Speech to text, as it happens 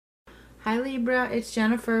Hi Libra, it's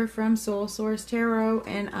Jennifer from Soul Source Tarot,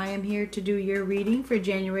 and I am here to do your reading for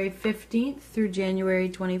January 15th through January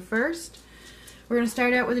 21st. We're going to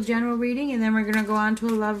start out with a general reading, and then we're going to go on to a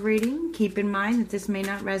love reading. Keep in mind that this may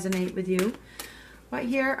not resonate with you. But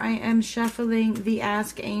here I am shuffling the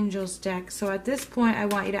Ask Angels deck. So at this point, I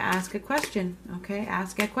want you to ask a question, okay?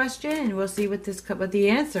 Ask a question, and we'll see what the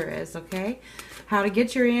answer is, okay? How to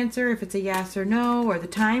get your answer, if it's a yes or no, or the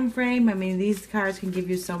time frame. I mean, these cards can give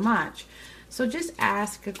you so much. So just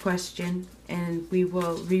ask a question, and we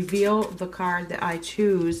will reveal the card that I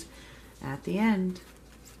choose at the end.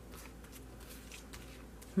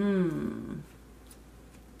 I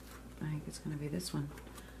think it's going to be this one.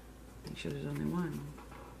 Make sure there's only one.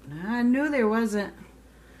 I knew there wasn't.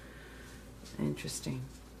 Interesting.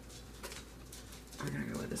 We're going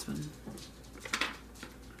to go with this one.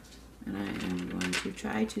 And I am going to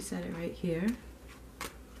try to set it right here.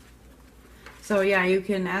 So yeah, you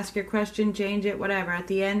can ask your question, change it, whatever. At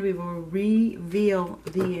the end, we will reveal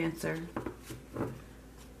the answer.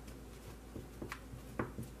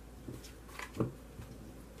 I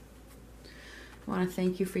want to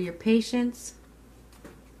thank you for your patience.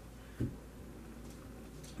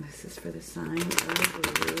 This is for the sign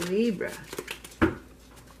of Libra.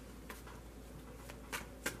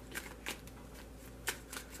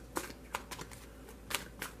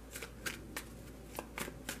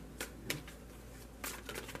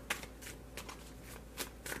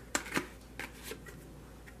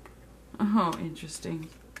 Oh, interesting.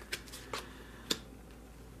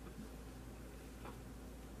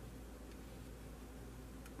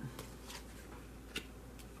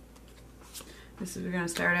 We're going to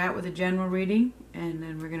start out with a general reading, and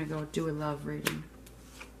then we're going to go do a love reading.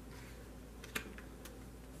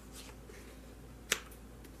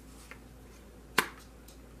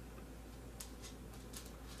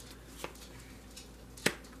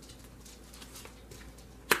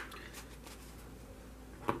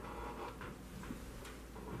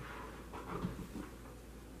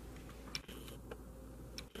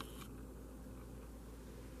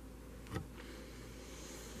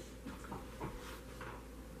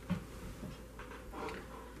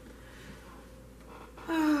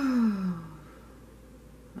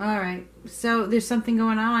 All right, so there's something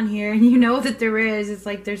going on here, and you know that there is. It's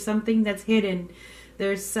like there's something that's hidden.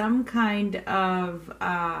 There's some kind of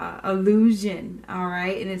illusion, all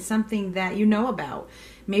right? And it's something that you know about.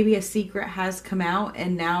 Maybe a secret has come out,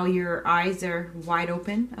 and now your eyes are wide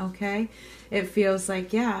open, okay? It feels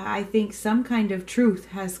like, yeah, I think some kind of truth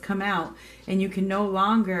has come out, and you can no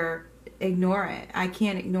longer ignore it. I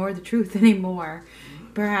can't ignore the truth anymore.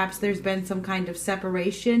 Perhaps there's been some kind of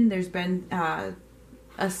separation. There's been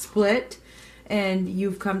a split, and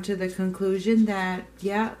you've come to the conclusion that,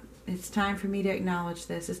 yeah, it's time for me to acknowledge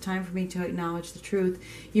this. It's time for me to acknowledge the truth.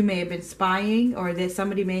 You may have been spying, or that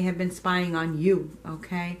somebody may have been spying on you,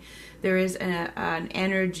 okay? There is an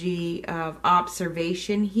energy of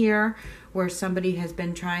observation here where somebody has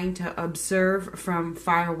been trying to observe from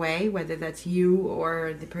far away, whether that's you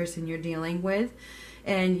or the person you're dealing with,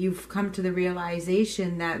 and you've come to the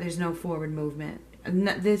realization that there's no forward movement.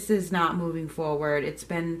 This is not moving forward. It's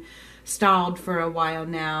been stalled for a while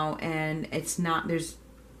now, and it's not, there's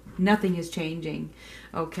nothing is changing,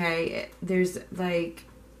 okay? There's like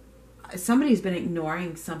somebody's been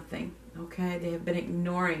ignoring something, okay? They have been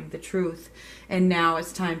ignoring the truth, and now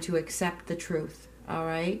it's time to accept the truth, all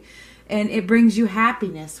right? And it brings you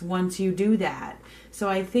happiness once you do that. So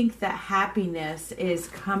I think that happiness is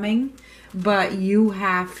coming, but you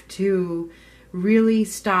have to really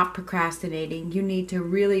stop procrastinating. You need to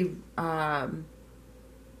really own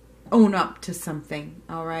up to something,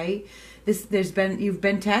 all right? You've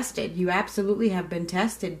been tested. You absolutely have been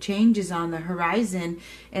tested. Change is on the horizon,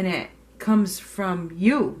 and it comes from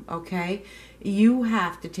you, okay? You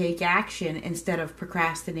have to take action instead of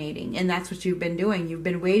procrastinating, and that's what you've been doing. You've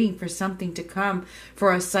been waiting for something to come,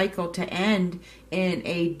 for a cycle to end with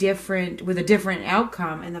a different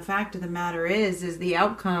outcome, and the fact of the matter is the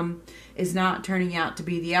outcome is not turning out to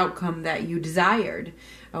be the outcome that you desired,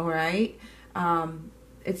 all right?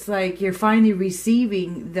 It's like you're finally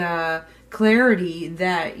receiving the clarity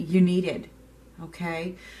that you needed,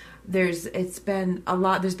 okay? There's been a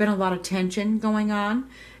lot of tension going on,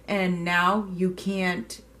 and now you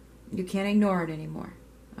can't ignore it anymore,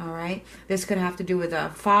 all right? This could have to do with a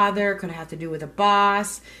father, could have to do with a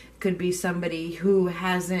boss, could be somebody who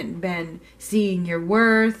hasn't been seeing your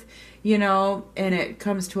worth, you know, and it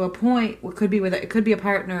comes to a point, it could be a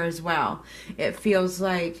partner as well. It feels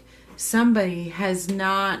like somebody has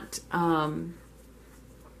not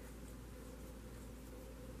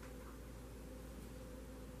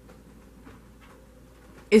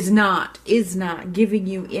is not giving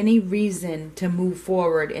you any reason to move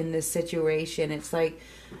forward in this situation. It's like,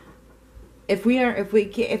 if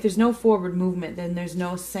there's no forward movement, then there's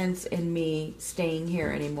no sense in me staying here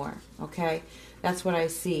anymore. Okay, that's what I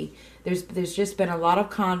see. There's just been a lot of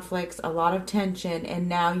conflicts, a lot of tension, and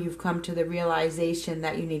now you've come to the realization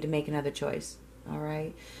that you need to make another choice. All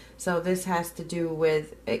right. So this has to do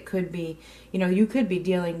with, it could be, you could be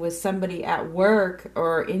dealing with somebody at work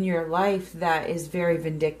or in your life that is very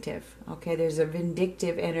vindictive. Okay, there's a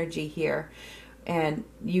vindictive energy here, and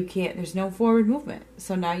there's no forward movement.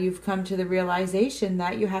 So now you've come to the realization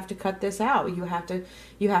that you have to cut this out. You have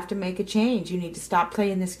to make a change. You need to stop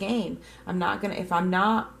playing this game. If I'm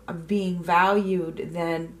not being valued,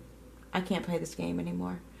 then I can't play this game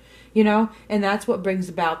anymore. And that's what brings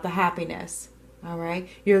about the happiness. All right,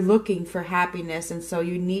 you're looking for happiness, and so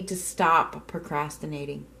you need to stop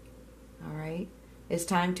procrastinating. All right, it's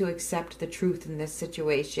time to accept the truth in this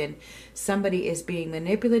situation. Somebody is being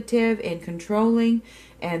manipulative and controlling,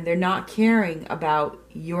 and they're not caring about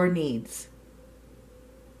your needs.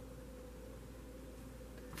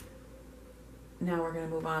 Now we're going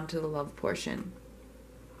to move on to the love portion.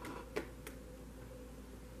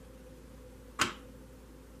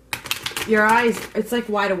 Your eyes, it's like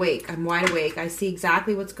wide awake. I'm wide awake. I see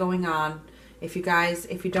exactly what's going on. If you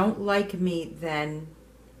don't like me, then,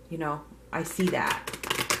 I see that.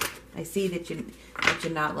 I see that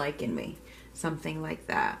you're not liking me. Something like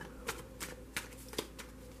that.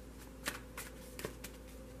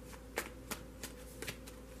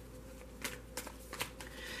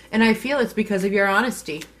 And I feel it's because of your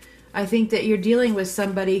honesty. I think that you're dealing with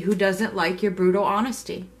somebody who doesn't like your brutal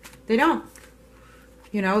honesty. They don't.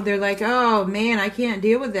 They're like, oh man, I can't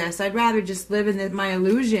deal with this. I'd rather just live in my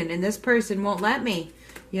illusion, and this person won't let me,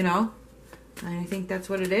 And I think that's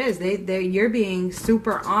what it is. You're being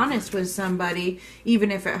super honest with somebody,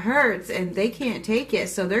 even if it hurts, and they can't take it,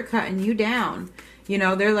 so they're cutting you down.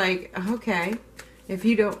 They're like, okay, if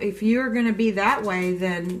you're gonna be that way,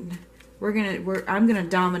 then I'm gonna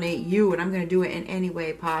dominate you, and I'm gonna do it in any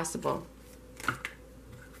way possible.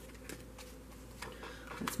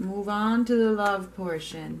 Let's move on to the love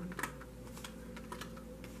portion.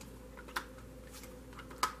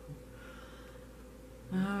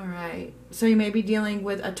 All right. So you may be dealing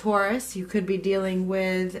with a Taurus. You could be dealing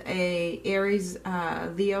with a Aries,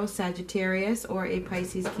 Leo, Sagittarius, or a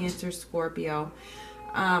Pisces, Cancer, Scorpio.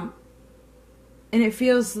 And it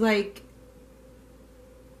feels like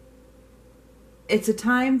it's a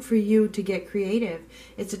time for you to get creative.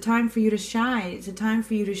 It's a time for you to shine. It's a time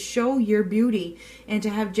for you to show your beauty and to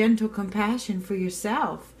have gentle compassion for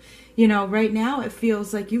yourself. Right now it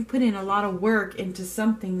feels like you've put in a lot of work into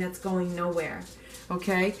something that's going nowhere.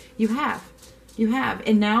 Okay? You have.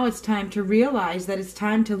 And now it's time to realize that it's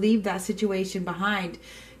time to leave that situation behind.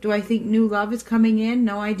 Do I think new love is coming in?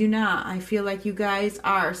 No, I do not. I feel like you guys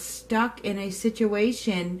are stuck in a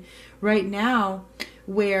situation right now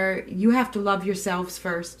where you have to love yourselves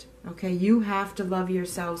first. Okay, you have to love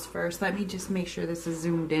yourselves first. Let me just make sure this is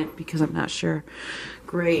zoomed in because I'm not sure.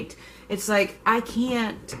 Great. It's like I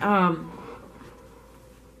can't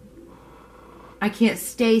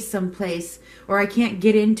stay someplace, or I can't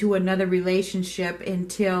get into another relationship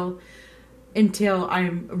until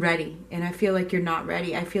I'm ready. And I feel like you're not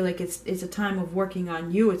ready. I feel like it's a time of working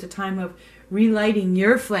on you. It's a time of relighting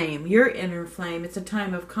your flame, your inner flame. It's a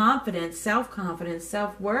time of confidence, self-confidence,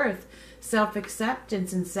 self-worth,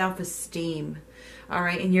 self-acceptance, and self-esteem. All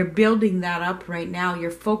right, and you're building that up right now.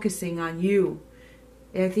 You're focusing on you.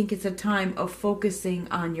 I think it's a time of focusing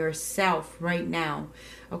on yourself right now.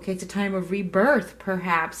 Okay, it's a time of rebirth,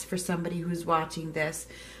 perhaps, for somebody who's watching this.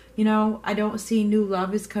 I don't see new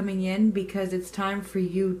love is coming in because it's time for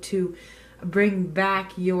you to bring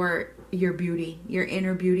back your beauty, your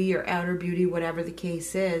inner beauty, your outer beauty, whatever the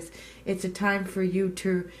case is. It's a time for you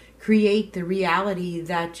to create the reality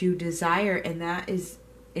that you desire, and that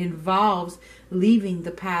involves leaving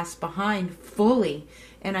the past behind fully.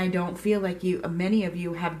 And I don't feel like many of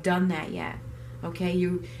you have done that yet. Okay,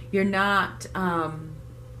 you're not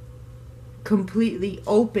completely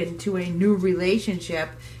open to a new relationship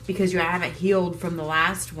because you haven't healed from the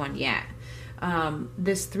last one yet.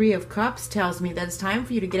 This Three of Cups tells me that it's time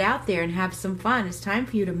for you to get out there and have some fun. It's time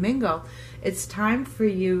for you to mingle. It's time for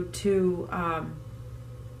you to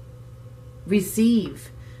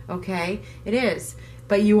receive. Okay, it is,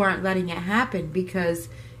 but you aren't letting it happen because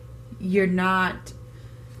you're not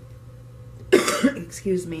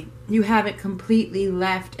excuse me, you haven't completely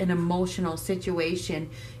left an emotional situation.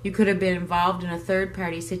 You could have been involved in a third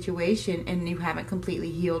party situation and you haven't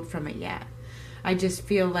completely healed from it yet. I just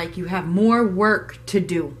feel like you have more work to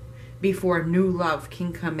do before new love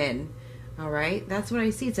can come in. All right, that's what I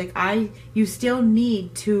see. It's like you still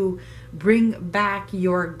need to bring back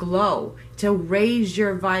your glow, to raise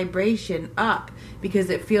your vibration up, because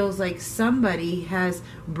it feels like somebody has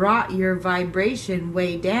brought your vibration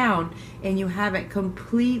way down and you haven't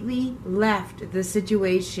completely left the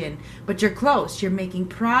situation, but you're close. You're making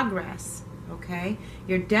progress. Okay,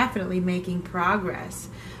 you're definitely making progress.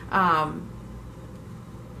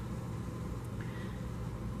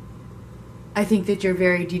 I think that you're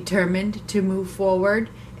very determined to move forward,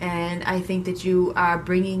 and I think that you are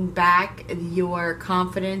bringing back your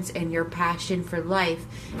confidence and your passion for life,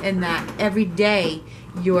 and that every day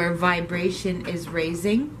your vibration is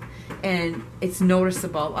raising and it's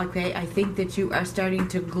noticeable. Okay, I think that you are starting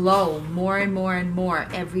to glow more and more and more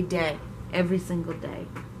every day, every single day.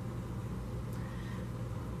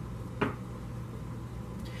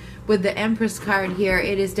 With the Empress card here,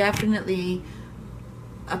 it is definitely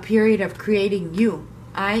a period of creating you.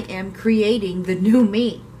 I am creating the new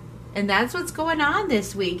me. And that's what's going on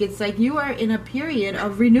this week. It's like you are in a period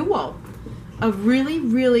of renewal, of really,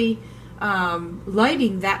 really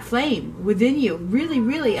lighting that flame within you. Really,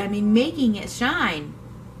 really, I mean, making it shine.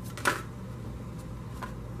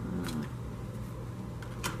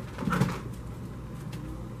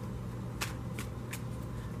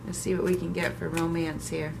 Let's see what we can get for romance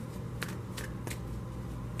here.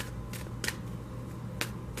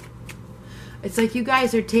 It's like you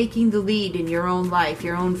guys are taking the lead in your own life,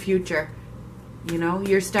 your own future. You know,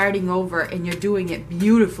 you're starting over and you're doing it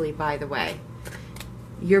beautifully, by the way.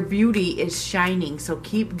 Your beauty is shining, so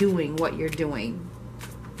keep doing what you're doing.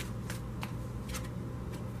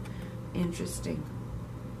 Interesting.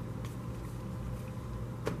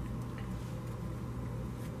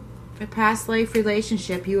 A past life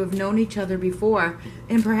relationship, you have known each other before,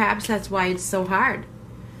 and perhaps that's why it's so hard.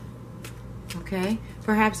 Okay?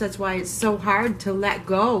 Perhaps that's why it's so hard to let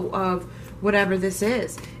go of whatever this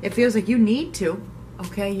is. It feels like you need to.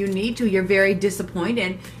 Okay? You need to. You're very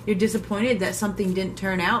disappointed. You're disappointed that something didn't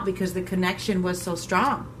turn out because the connection was so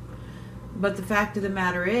strong. But the fact of the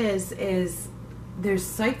matter is there's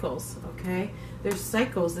cycles. Okay? There's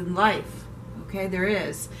cycles in life. Okay? There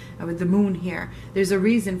is. And with the moon here, there's a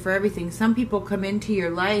reason for everything. Some people come into your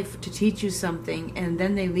life to teach you something and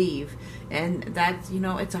then they leave. And that's, you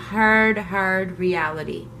know, it's a hard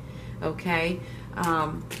reality. Okay?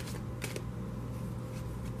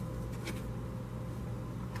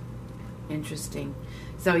 Interesting.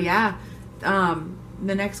 So yeah,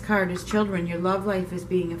 the next card is children. Your love life is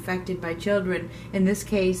being affected by children. In this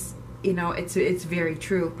case, you know, it's very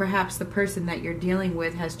true. Perhaps the person that you're dealing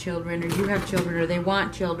with has children, or you have children, or they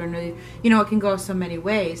want children, or, you know, it can go so many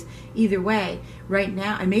ways. Either way, right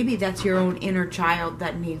now, and maybe that's your own inner child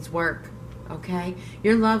that needs work. Okay,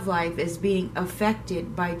 your love life is being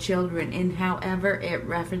affected by children in however it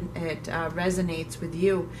resonates with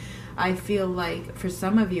you. I feel like for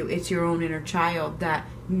some of you, it's your own inner child that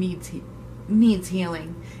needs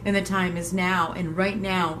healing, and the time is now. And right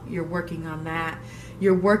now, you're working on that.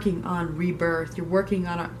 You're working on rebirth. You're working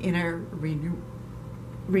on an inner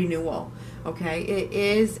renewal. Okay, it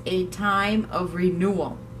is a time of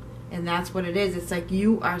renewal, and that's what it is. It's like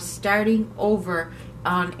you are starting over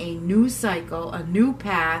on a new cycle, a new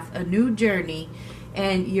path, a new journey,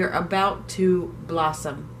 and you're about to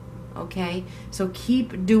blossom. Okay, so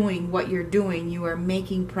keep doing what you're doing. You are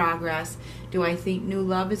making progress. Do I think new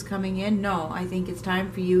love is coming in? No, I think it's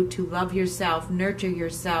time for you to love yourself, nurture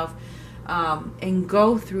yourself, and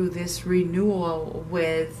go through this renewal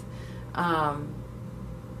with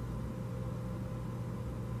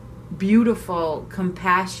beautiful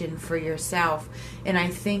compassion for yourself. And I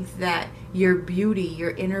think that your beauty,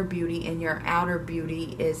 your inner beauty and your outer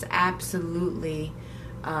beauty is absolutely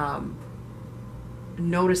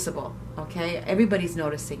noticeable. Okay, everybody's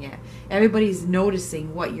noticing it. Everybody's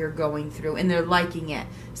noticing what you're going through, and they're liking it.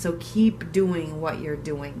 So keep doing what you're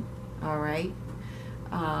doing. All right.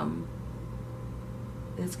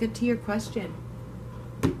 Let's get to your question.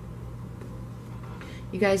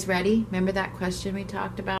 You guys ready? Remember that question we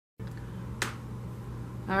talked about?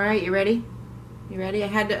 All right, you ready? You ready?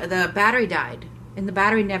 The battery died, and the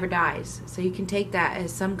battery never dies. So you can take that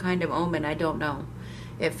as some kind of omen. I don't know.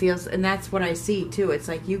 It feels, and that's what I see too. It's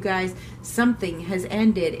like you guys, something has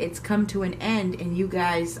ended. It's come to an end, and you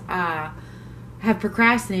guys have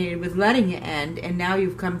procrastinated with letting it end, and now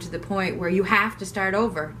you've come to the point where you have to start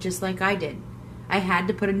over, just like I did. I had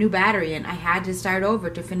to put a new battery in. I had to start over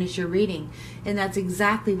to finish your reading, and that's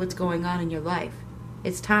exactly what's going on in your life.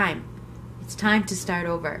 It's time. It's time to start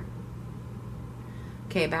over.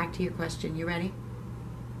 Okay, back to your question. You ready?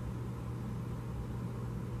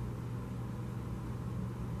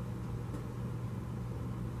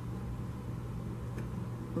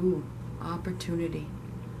 Ooh, opportunity.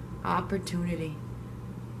 Opportunity.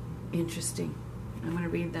 Interesting. I'm going to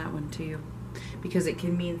read that one to you because it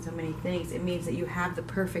can mean so many things. It means that you have the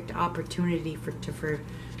perfect opportunity for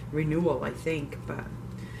renewal, I think. But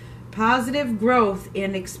positive growth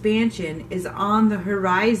and expansion is on the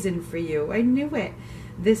horizon for you. I knew it.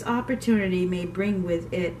 This opportunity may bring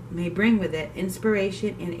with it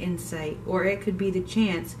inspiration and insight, or it could be the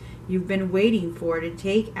chance you've been waiting for to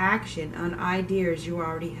take action on ideas you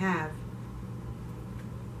already have.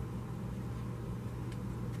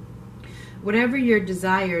 Whatever your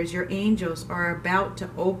desires, your angels are about to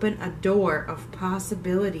open a door of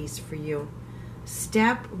possibilities for you.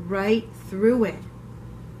 Step right through it.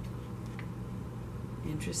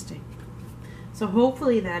 Interesting. So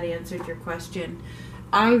hopefully that answered your question.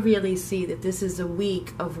 I really see that this is a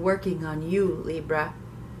week of working on you, Libra.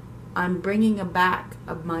 I'm bringing back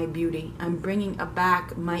of my beauty. I'm bringing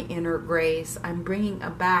back my inner grace. I'm bringing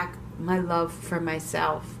back my love for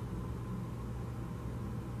myself.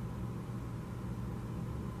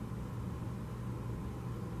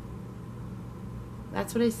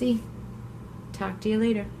 That's what I see. Talk to you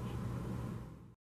later.